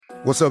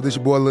What's up, this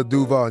your boy Lil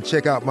Duval, and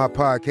check out my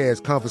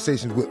podcast,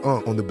 Conversations with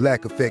Unc, on the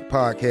Black Effect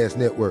Podcast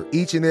Network.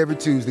 Each and every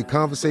Tuesday,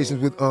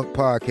 Conversations with Unc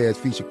podcast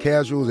feature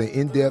casuals and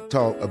in-depth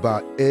talk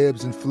about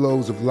ebbs and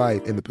flows of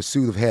life and the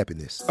pursuit of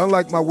happiness.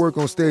 Unlike my work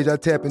on stage, I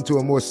tap into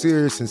a more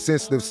serious and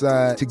sensitive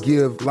side to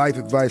give life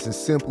advice and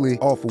simply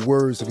offer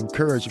words of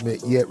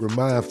encouragement, yet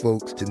remind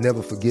folks to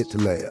never forget to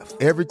laugh.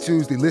 Every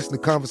Tuesday, listen to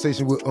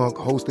Conversations with Unc,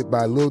 hosted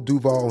by Lil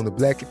Duval on the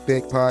Black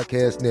Effect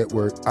Podcast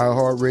Network,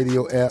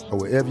 iHeartRadio app, or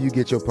wherever you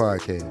get your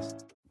podcasts.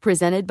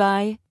 Presented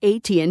by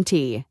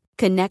AT&T.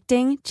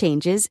 Connecting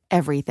changes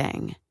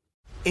everything.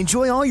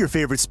 Enjoy all your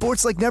favorite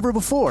sports like never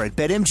before at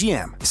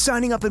BetMGM.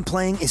 Signing up and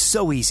playing is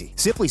so easy.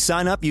 Simply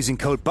sign up using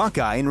code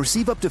Buckeye and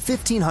receive up to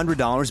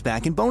 $1,500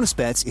 back in bonus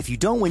bets if you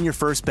don't win your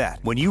first bet.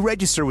 When you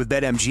register with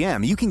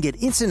BetMGM, you can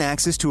get instant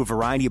access to a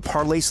variety of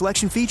parlay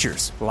selection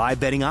features, live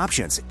betting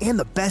options, and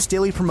the best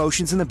daily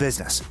promotions in the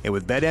business. And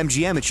with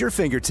BetMGM at your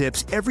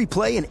fingertips, every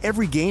play and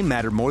every game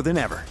matter more than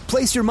ever.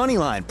 Place your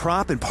moneyline,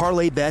 prop, and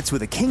parlay bets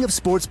with the king of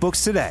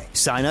sportsbooks today.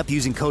 Sign up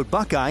using code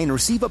Buckeye and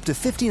receive up to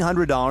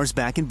 $1,500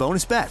 back in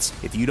bonus bets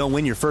if you don't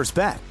win your first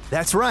bet.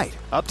 That's right,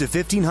 up to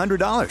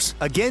 $1,500.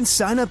 Again,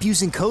 sign up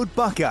using code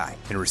Buckeye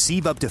and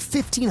receive up to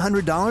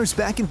 $1,500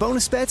 back in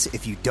bonus bets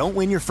if you don't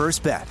win your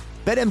first bet.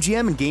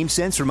 BetMGM and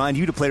GameSense remind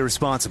you to play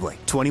responsibly.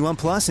 21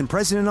 plus and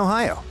present in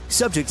Ohio.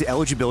 Subject to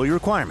eligibility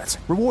requirements.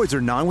 Rewards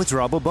are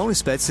non-withdrawable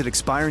bonus bets that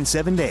expire in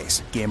 7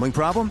 days. Gambling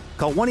problem?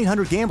 Call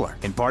 1-800-GAMBLER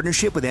in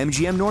partnership with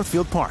MGM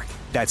Northfield Park.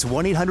 That's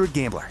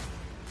 1-800-GAMBLER.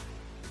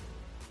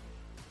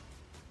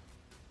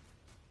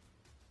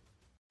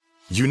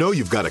 You know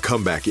you've got a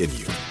comeback in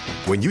you.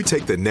 When you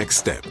take the next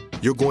step,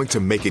 you're going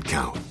to make it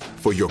count.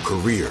 For your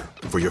career,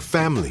 for your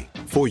family,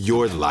 for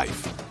your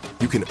life.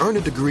 You can earn a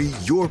degree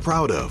you're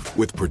proud of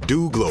with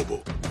Purdue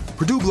Global.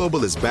 Purdue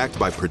Global is backed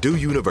by Purdue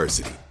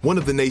University, one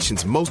of the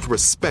nation's most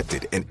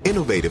respected and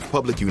innovative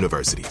public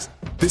universities.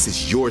 This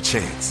is your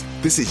chance.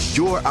 This is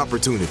your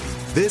opportunity.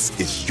 This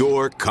is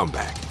your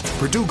comeback.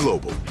 Purdue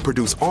Global,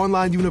 Purdue's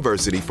online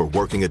university for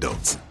working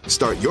adults.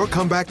 Start your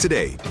comeback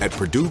today at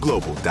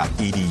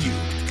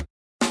purdueglobal.edu.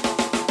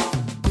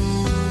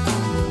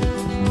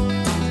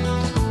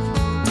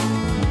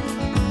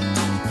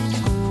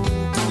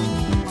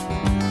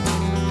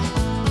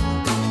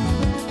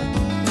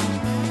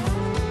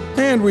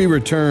 And we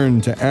return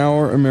to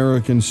Our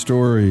American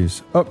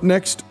Stories. Up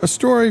next, a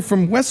story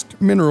from West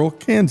Mineral,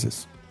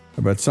 Kansas,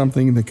 about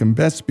something that can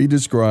best be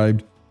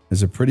described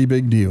as a pretty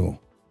big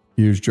deal.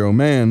 Here's Joe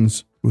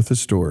Manns with the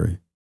story.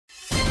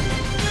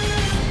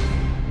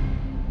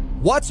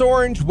 What's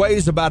Orange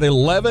weighs about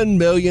 11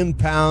 million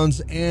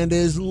pounds and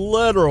is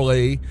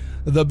literally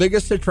the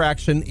biggest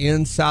attraction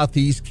in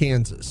southeast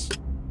Kansas.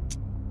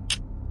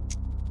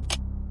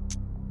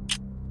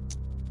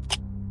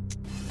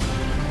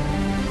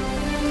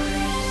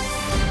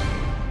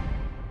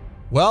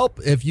 Well,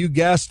 if you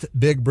guessed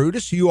Big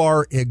Brutus, you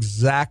are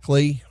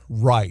exactly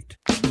right.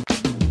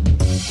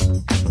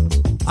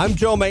 I'm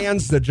Joe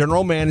Manns, the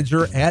general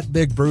manager at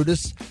Big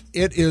Brutus.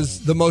 It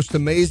is the most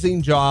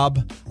amazing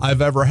job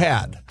I've ever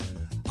had.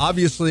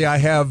 Obviously, I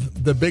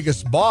have the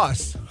biggest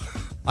boss,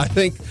 I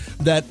think,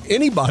 that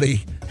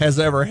anybody has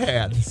ever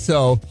had.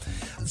 So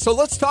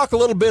let's talk a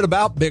little bit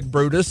about Big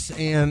Brutus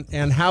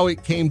and how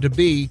it came to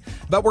be.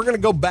 But we're going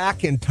to go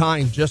back in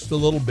time just a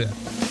little bit.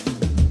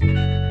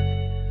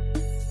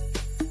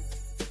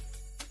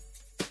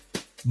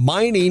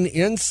 Mining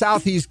in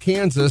southeast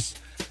Kansas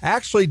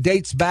actually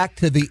dates back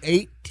to the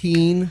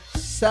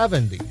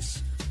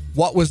 1870s.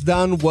 What was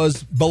done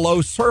was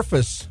below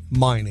surface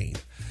mining,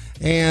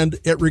 and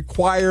it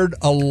required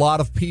a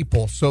lot of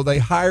people. So they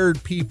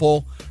hired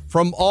people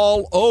from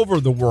all over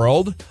the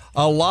world.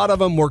 A lot of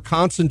them were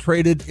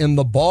concentrated in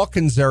the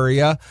Balkans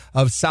area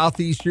of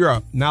Southeast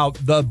Europe. Now,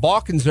 the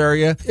Balkans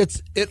area,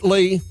 it's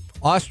Italy,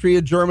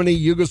 Austria, Germany,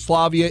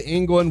 Yugoslavia,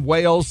 England,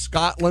 Wales,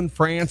 Scotland,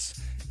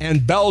 France,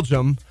 and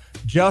Belgium,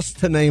 just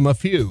to name a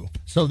few.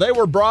 So they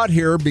were brought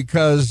here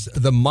because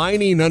the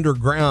mining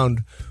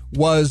underground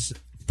was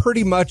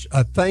pretty much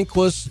a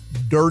thankless,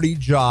 dirty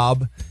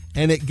job,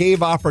 and it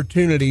gave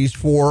opportunities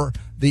for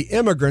the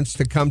immigrants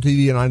to come to the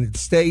United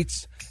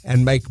States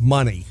and make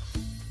money.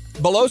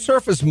 Below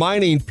surface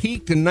mining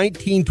peaked in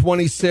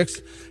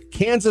 1926,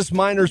 Kansas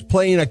miners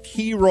playing a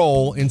key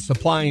role in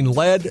supplying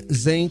lead,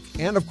 zinc,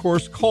 and of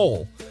course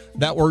coal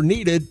that were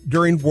needed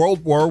during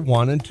World War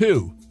I and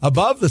II.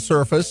 Above the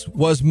surface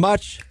was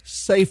much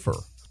safer,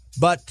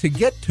 but to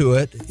get to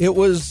it, it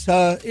was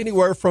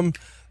anywhere from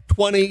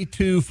 20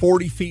 to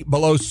 40 feet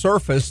below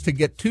surface to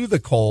get to the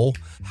coal.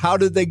 How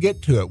did they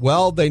get to it?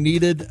 Well, they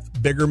needed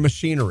bigger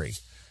machinery.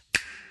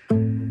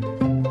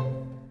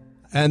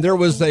 And there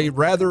was a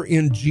rather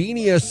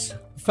ingenious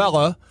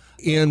fella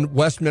in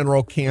West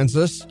Mineral,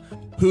 Kansas,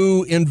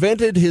 who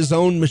invented his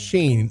own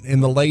machine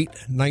in the late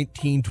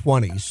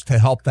 1920s to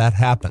help that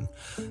happen.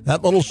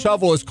 That little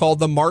shovel is called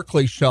the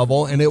Markley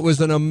shovel, and it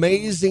was an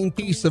amazing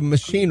piece of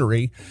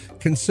machinery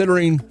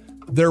considering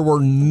there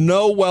were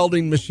no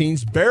welding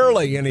machines,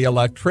 barely any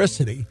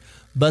electricity.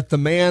 But the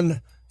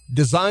man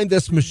designed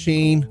this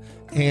machine,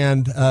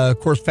 and, of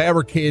course,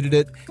 fabricated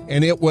it,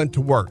 and it went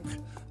to work.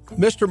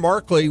 Mr.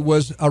 Markley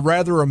was a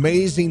rather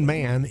amazing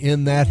man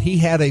in that he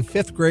had a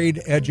 5th grade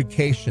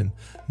education,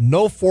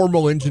 no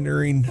formal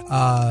engineering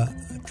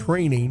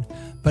training,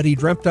 but he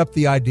dreamt up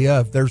the idea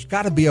of there's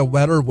got to be a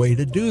better way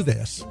to do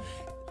this.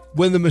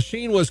 When the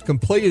machine was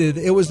completed,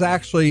 it was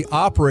actually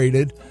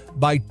operated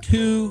by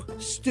 2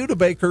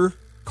 Studebaker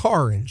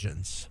car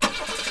engines.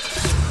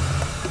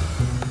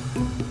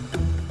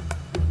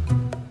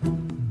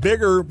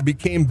 Bigger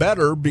became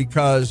better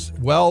because,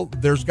 well,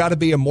 there's got to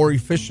be a more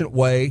efficient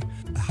way.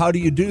 How do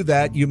you do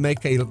that? You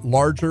make a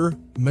larger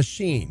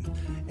machine.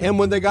 And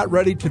when they got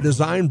ready to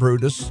design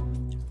Brutus,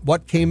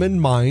 what came in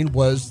mind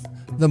was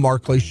the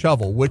Markley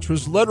shovel, which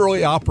was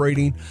literally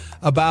operating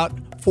about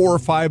 4 or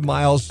 5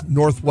 miles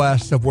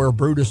northwest of where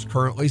Brutus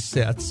currently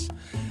sits.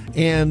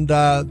 And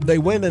they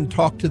went and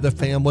talked to the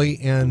family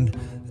and,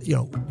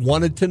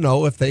 wanted to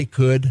know if they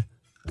could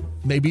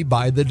maybe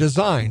buy the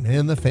design.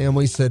 And the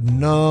family said,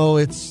 no,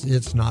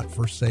 it's not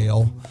for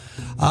sale.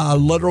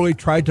 Literally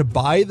tried to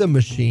buy the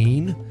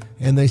machine,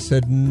 and they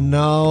said,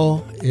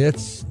 no,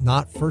 it's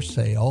not for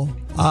sale.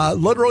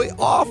 Literally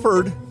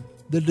offered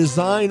the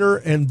designer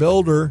and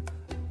builder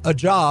a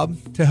job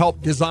to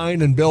help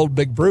design and build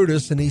Big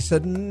Brutus, and he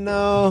said,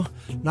 no,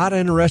 not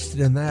interested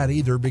in that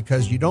either,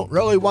 because you don't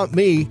really want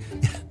me.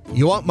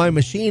 You want my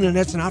machine, and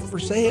it's not for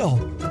sale.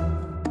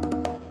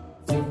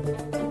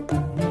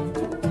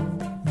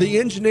 The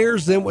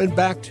engineers then went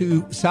back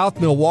to South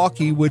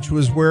Milwaukee, which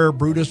was where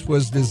Brutus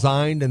was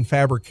designed and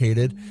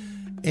fabricated,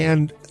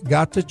 and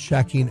got to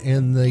checking,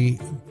 and the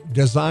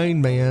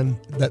design man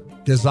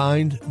that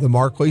designed the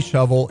Markley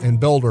shovel and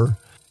builder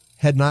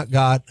had not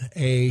got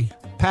a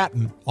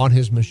patent on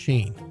his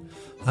machine.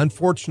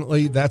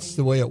 Unfortunately, that's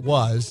the way it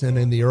was, and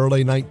in the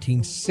early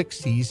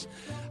 1960s,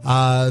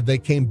 they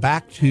came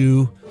back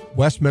to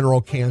West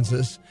Mineral,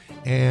 Kansas,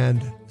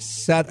 and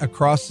set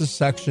across the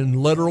section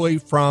literally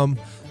from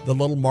the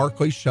little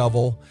Markley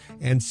shovel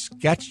and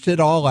sketched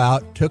it all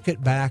out, took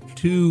it back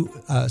to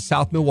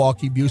South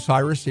Milwaukee,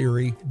 Bucyrus,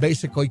 Erie,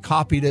 basically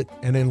copied it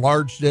and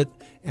enlarged it,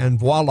 and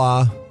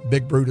voila,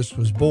 Big Brutus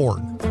was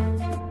born.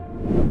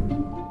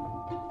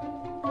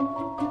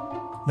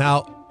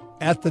 Now,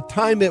 at the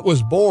time it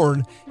was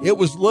born, it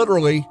was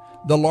literally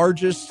the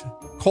largest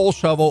coal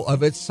shovel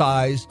of its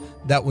size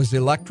that was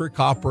electric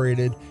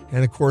operated,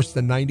 and of course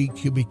the 90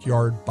 cubic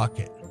yard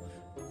bucket.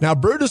 Now,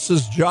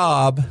 Brutus's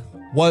job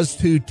was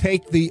to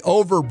take the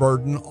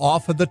overburden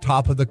off of the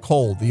top of the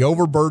coal. The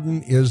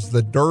overburden is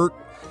the dirt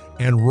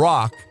and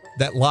rock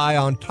that lie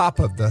on top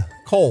of the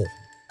coal.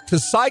 To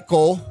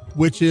cycle,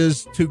 which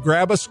is to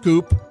grab a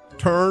scoop,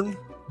 turn,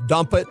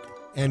 dump it,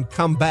 and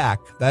come back.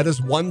 That is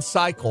one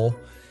cycle.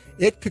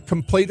 It could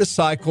complete a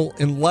cycle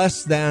in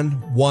less than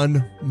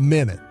 1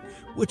 minute,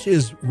 which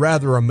is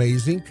rather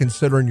amazing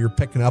considering you're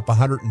picking up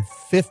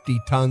 150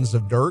 tons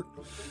of dirt.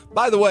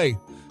 By the way,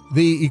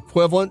 the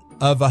equivalent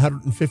of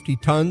 150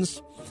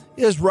 tons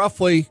is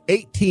roughly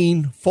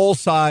 18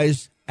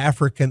 full-size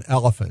African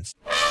elephants.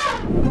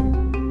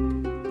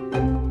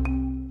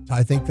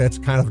 I think that's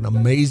kind of an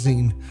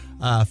amazing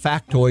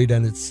factoid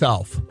in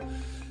itself.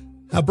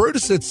 Now,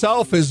 Brutus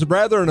itself is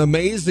rather an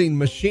amazing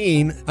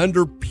machine.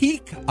 Under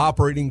peak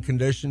operating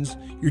conditions,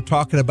 you're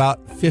talking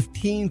about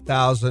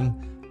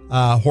 15,000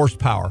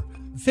 horsepower.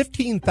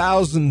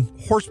 15,000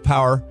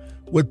 horsepower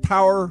would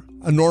power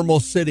a normal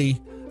city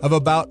of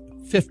about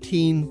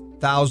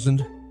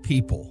 15,000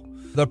 people.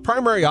 The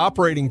primary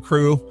operating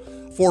crew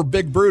for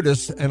Big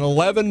Brutus, an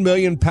 11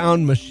 million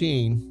pound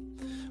machine,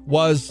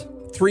 was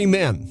 3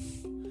 men.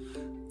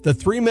 The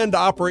 3 men to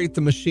operate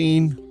the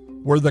machine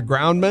were the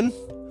groundman,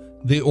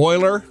 the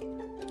oiler,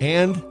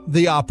 and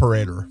the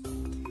operator.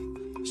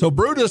 So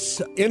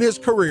Brutus, in his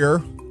career,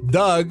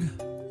 dug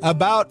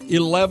about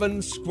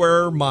 11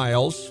 square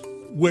miles,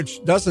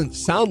 which doesn't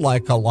sound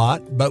like a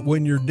lot, but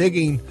when you're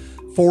digging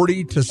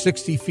 40 to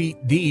 60 feet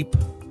deep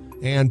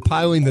and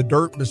piling the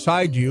dirt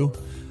beside you,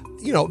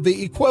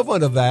 the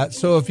equivalent of that.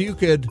 So if you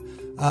could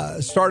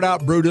start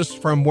out Brutus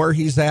from where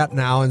he's at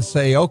now and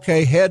say,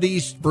 okay, head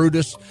east,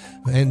 Brutus,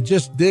 and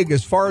just dig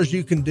as far as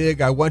you can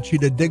dig. I want you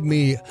to dig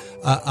me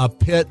a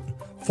pit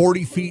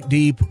 40 feet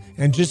deep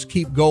and just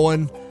keep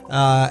going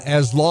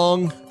as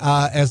long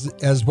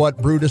as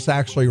what Brutus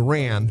actually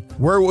ran.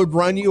 Where it would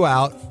run you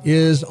out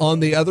is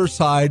on the other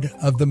side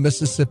of the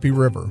Mississippi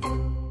River.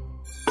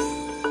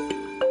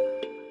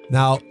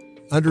 Now,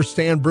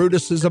 understand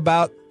Brutus is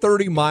about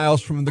 30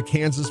 miles from the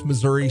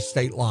Kansas-Missouri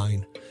state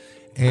line.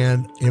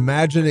 And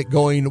imagine it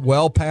going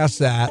well past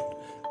that,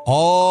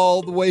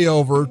 all the way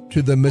over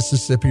to the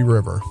Mississippi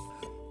River.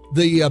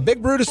 The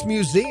Big Brutus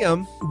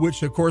Museum,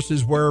 which of course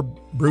is where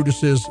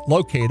Brutus is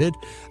located,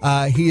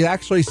 he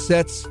actually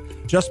sits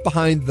just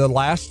behind the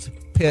last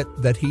pit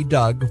that he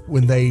dug.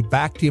 When they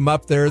backed him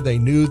up there, they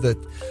knew that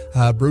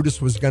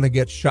Brutus was going to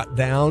get shut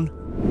down.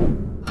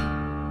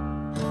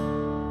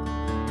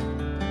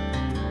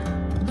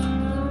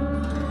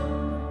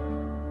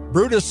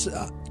 Brutus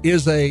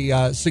is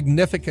a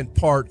significant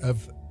part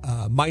of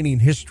mining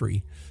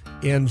history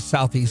in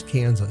southeast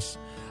Kansas.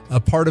 a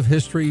part of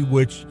history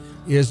which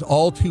is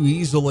all too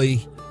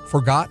easily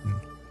forgotten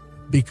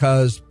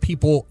because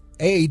people,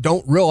 A,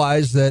 don't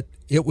realize that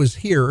it was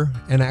here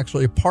and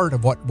actually a part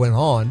of what went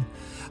on,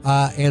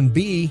 and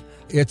B,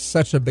 it's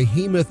such a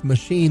behemoth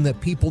machine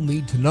that people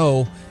need to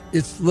know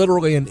it's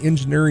literally an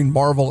engineering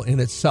marvel in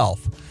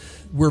itself.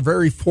 We're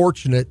very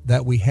fortunate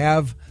that we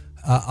have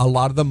a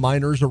lot of the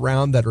miners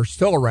around that are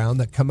still around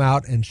that come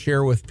out and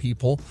share with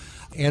people.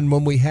 And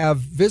when we have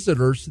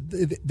visitors,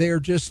 they're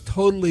just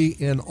totally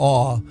in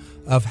awe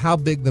of how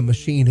big the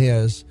machine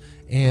is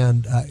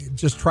and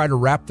just try to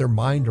wrap their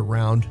mind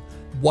around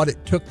what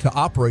it took to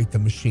operate the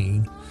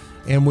machine.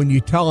 And when you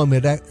tell them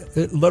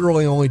it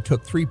literally only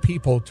took 3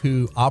 people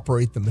to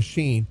operate the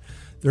machine,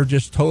 they're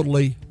just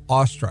totally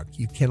awestruck.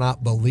 You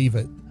cannot believe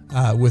it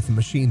with a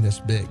machine this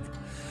big.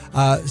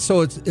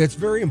 So it's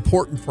very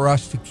important for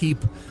us to keep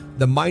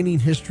the mining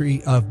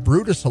history of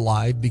Brutus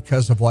alive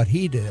because of what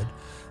he did.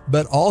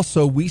 But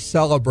also we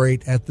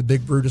celebrate at the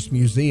Big Brutus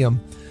Museum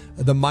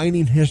the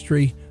mining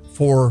history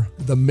for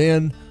the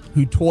men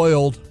who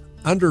toiled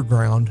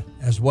underground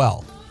as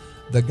well.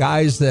 The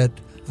guys that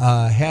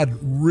had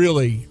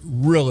really,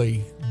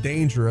 really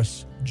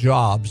dangerous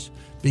jobs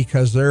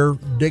because they're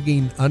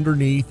digging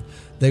underneath.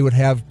 They would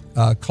have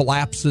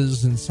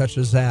collapses and such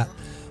as that.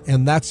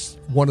 And that's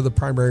one of the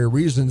primary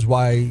reasons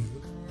why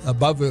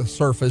above the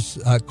surface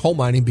coal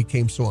mining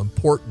became so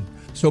important.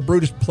 So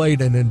Brutus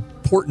played an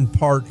important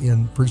part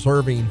in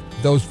preserving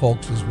those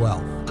folks as well.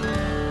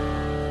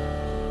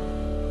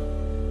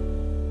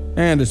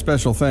 And a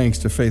special thanks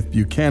to Faith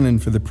Buchanan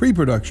for the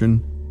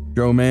pre-production,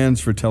 Joe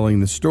Mans for telling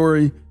the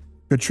story,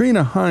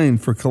 Katrina Hine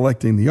for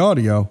collecting the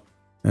audio,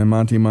 and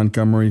Monty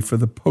Montgomery for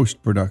the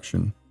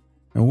post-production.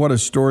 And what a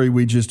story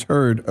we just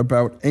heard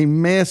about a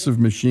massive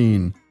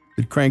machine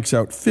that cranks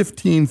out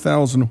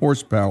 15,000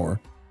 horsepower.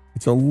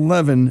 It's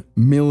 11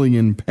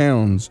 million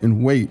pounds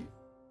in weight,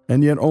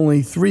 and yet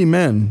only 3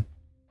 men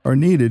are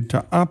needed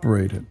to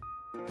operate it.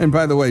 And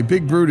by the way,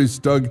 Big Brutus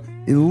dug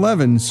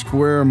 11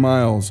 square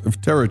miles of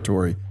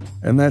territory,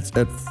 and that's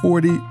at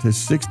 40 to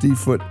 60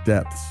 foot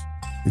depths.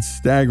 It's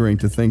staggering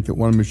to think that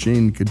one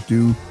machine could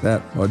do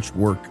that much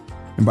work.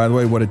 And by the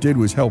way, what it did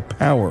was help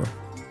power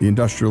the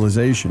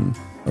industrialization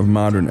of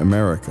modern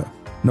America.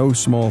 No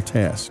small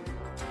task.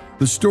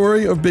 The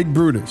story of Big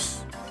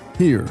Brutus,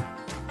 here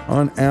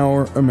on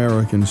Our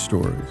American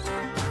Stories.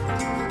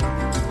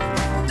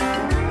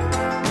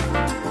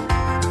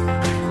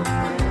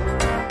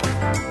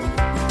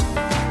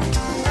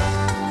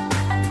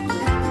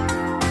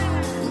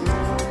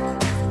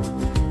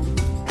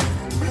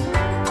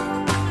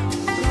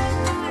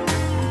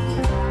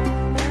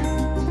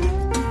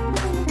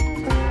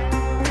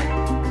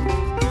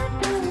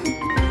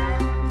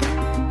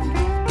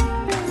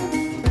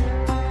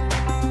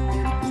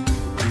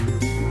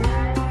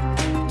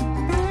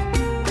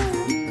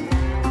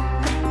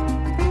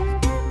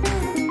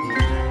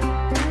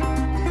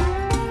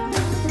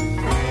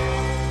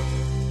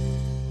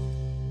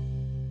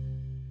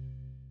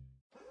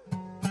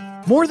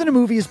 More Than a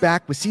Movie is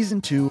back with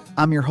Season 2.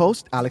 I'm your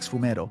host, Alex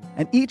Fumero,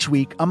 and each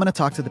week I'm going to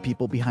talk to the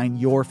people behind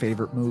your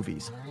favorite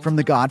movies. From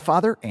The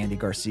Godfather, Andy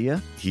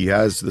Garcia. He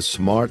has the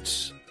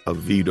smarts of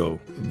Vito,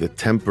 the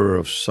temper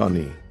of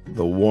Sonny,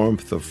 the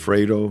warmth of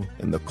Fredo,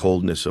 and the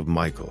coldness of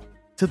Michael.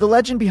 To the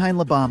legend behind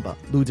La Bamba,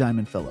 Lou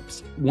Diamond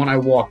Phillips. When I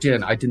walked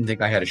in, I didn't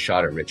think I had a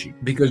shot at Richie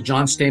because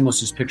John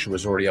Stamos' picture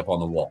was already up on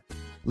the wall.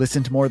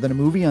 Listen to More Than a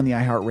Movie on the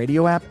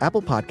iHeartRadio app,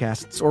 Apple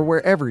Podcasts, or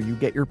wherever you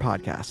get your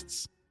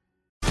podcasts.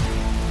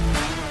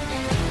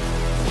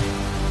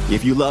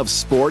 If you love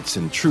sports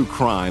and true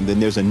crime, then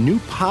there's a new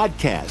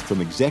podcast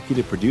from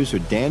executive producer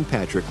Dan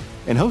Patrick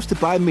and hosted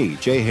by me,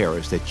 Jay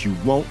Harris, that you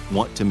won't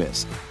want to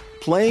miss.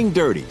 Playing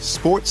Dirty: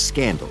 Sports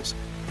Scandals.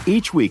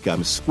 Each week,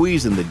 I'm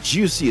squeezing the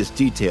juiciest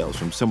details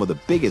from some of the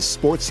biggest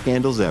sports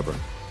scandals ever.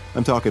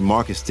 I'm talking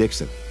Marcus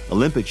Dixon,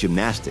 Olympic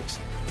gymnastics,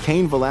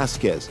 Cain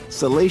Velasquez,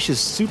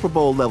 salacious Super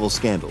Bowl-level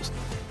scandals.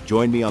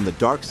 Join me on the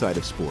dark side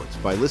of sports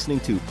by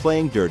listening to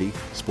Playing Dirty: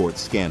 Sports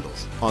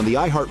Scandals on the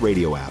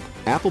iHeartRadio app,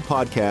 Apple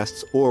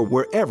Podcasts, or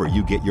wherever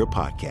you get your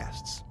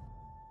podcasts.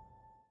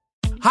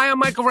 Hi, I'm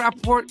Michael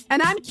Rappaport.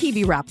 And I'm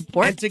Kibi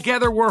Rappaport. And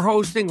together we're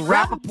hosting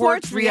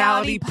Rappaport's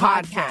Reality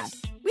Podcast.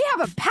 We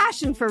have a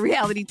passion for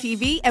reality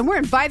TV, and we're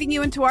inviting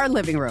you into our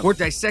living room. We're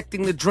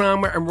dissecting the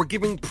drama, and we're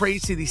giving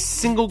praise to the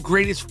single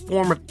greatest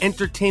form of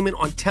entertainment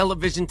on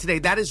television today.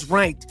 That is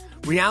right.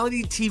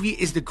 Reality TV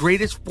is the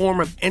greatest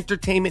form of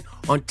entertainment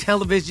on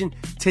television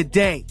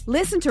today.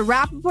 Listen to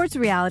Rappaport's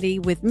Reality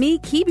with me,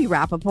 Kibi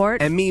Rappaport.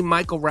 And me,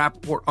 Michael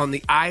Rappaport, on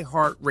the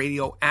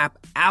iHeartRadio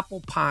app,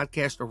 Apple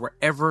Podcast, or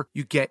wherever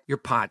you get your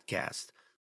podcast.